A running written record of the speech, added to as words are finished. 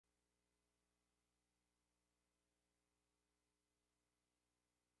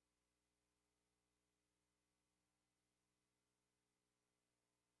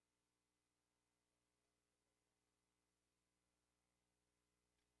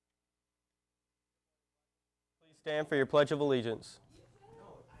Stand for your Pledge of Allegiance.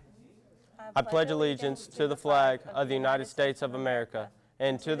 I pledge allegiance to the flag of the United States of America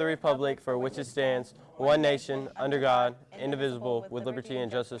and to the republic for which it stands, one nation, under God, indivisible, with liberty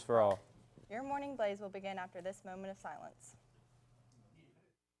and justice for all. Your morning blaze will begin after this moment of silence.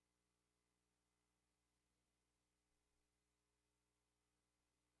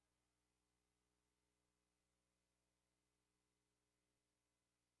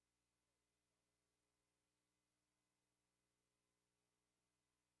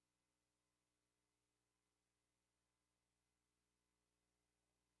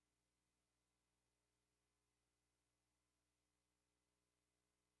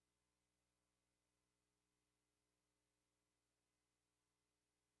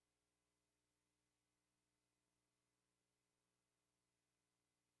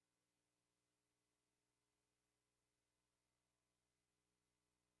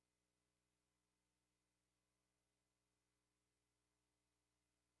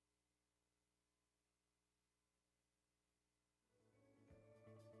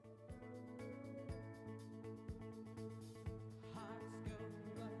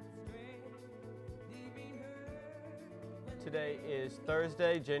 Today is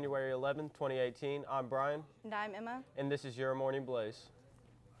Thursday, January 11th, 2018. I'm Brian. And I'm Emma. And this is your Morning Blaze.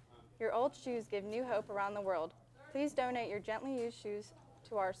 Your old shoes give new hope around the world. Please donate your gently used shoes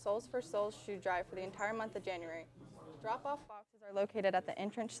to our Souls for Souls shoe drive for the entire month of January. Drop-off boxes are located at the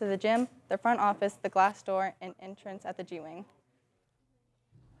entrance to the gym, the front office, the glass door, and entrance at the G-Wing.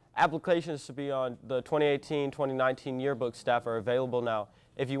 Applications to be on the 2018-2019 yearbook staff are available now.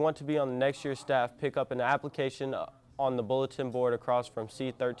 If you want to be on the next year's staff, pick up an application on the bulletin board across from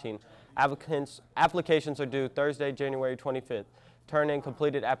C13. Applications are due Thursday, January 25th. Turn in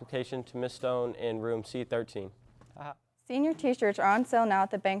completed application to Ms. Stone in room C13. Senior t-shirts are on sale now at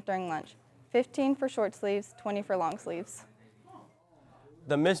the bank during lunch. 15 for short sleeves, 20 for long sleeves.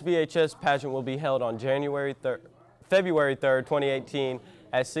 The Miss BHS pageant will be held on February 3rd, 2018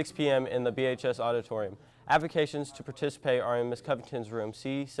 at 6 p.m. in the BHS auditorium. Applications to participate are in Ms. Covington's room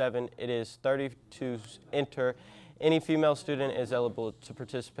C7. It is $30 to enter. Any female student is eligible to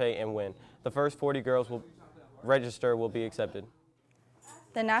participate and win. The first 40 girls will will be accepted.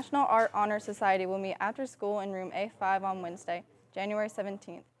 The National Art Honor Society will meet after school in room A5 on Wednesday, January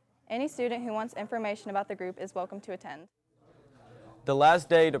 17th. Any student who wants information about the group is welcome to attend. The last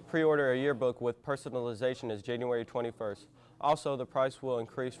day to pre-order a yearbook with personalization is January 21st. Also, the price will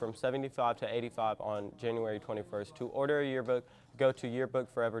increase from $75 to $85 on January 21st. To order a yearbook, go to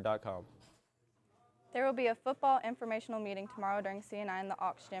yearbookforever.com. There will be a football informational meeting tomorrow during CNI in the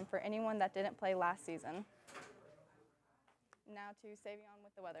Aux Gym for anyone that didn't play last season. Now to Savion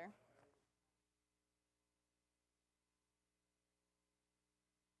with the weather.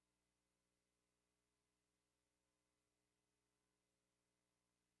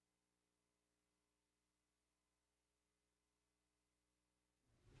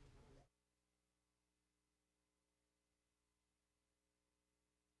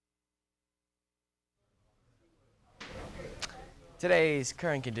 Today's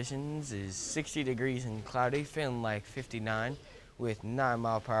current conditions is 60 degrees and cloudy, feeling like 59 with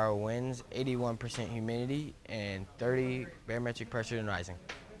 9-mile-per-hour winds, 81% humidity, and 30 barometric pressure and rising.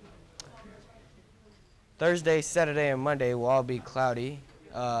 Thursday, Saturday, and Monday will all be cloudy.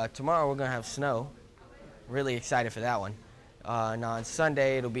 Tomorrow we're going to have snow. Really excited for that one. And on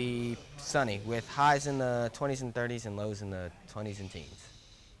Sunday it'll be sunny with highs in the 20s and 30s and lows in the 20s and teens.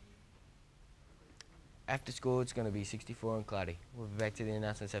 After school, it's going to be 64 and cloudy. We'll be back to the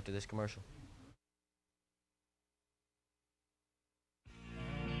announcements after this commercial.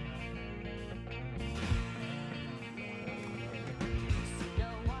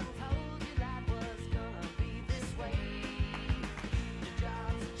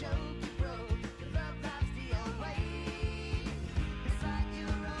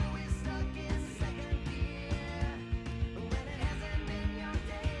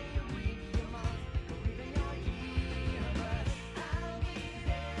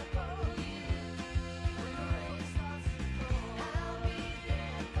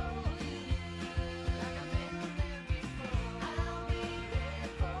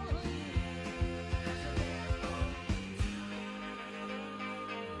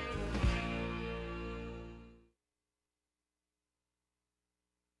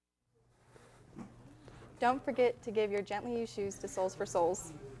 Don't forget to give your gently used shoes to Souls for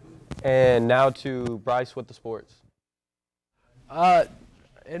Souls. And now to Bryce with the sports.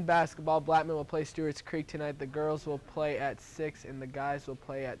 In basketball, Blackman will play Stewart's Creek tonight. The girls will play at 6 and the guys will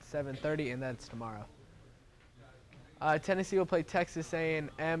play at 7:30, and that's tomorrow. Tennessee will play Texas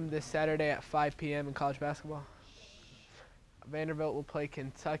A&M this Saturday at 5 p.m. in college basketball. Vanderbilt will play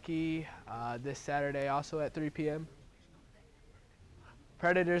Kentucky this Saturday, also at 3 p.m.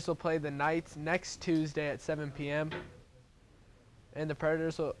 Predators will play the Knights next Tuesday at 7 p.m. And the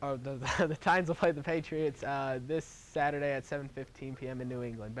Predators will, the Titans will play the Patriots this Saturday at 7:15 p.m. in New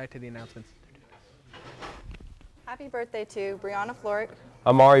England. Back to the announcements. Happy birthday to Brianna Florick,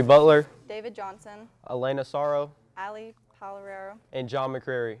 Amari Butler, David Johnson, Elena Sorrow, Ali Palerero. and John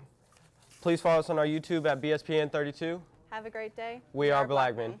McCreary. Please follow us on our YouTube at BSPN 32. Have a great day. We are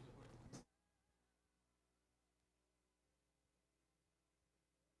Blackmen.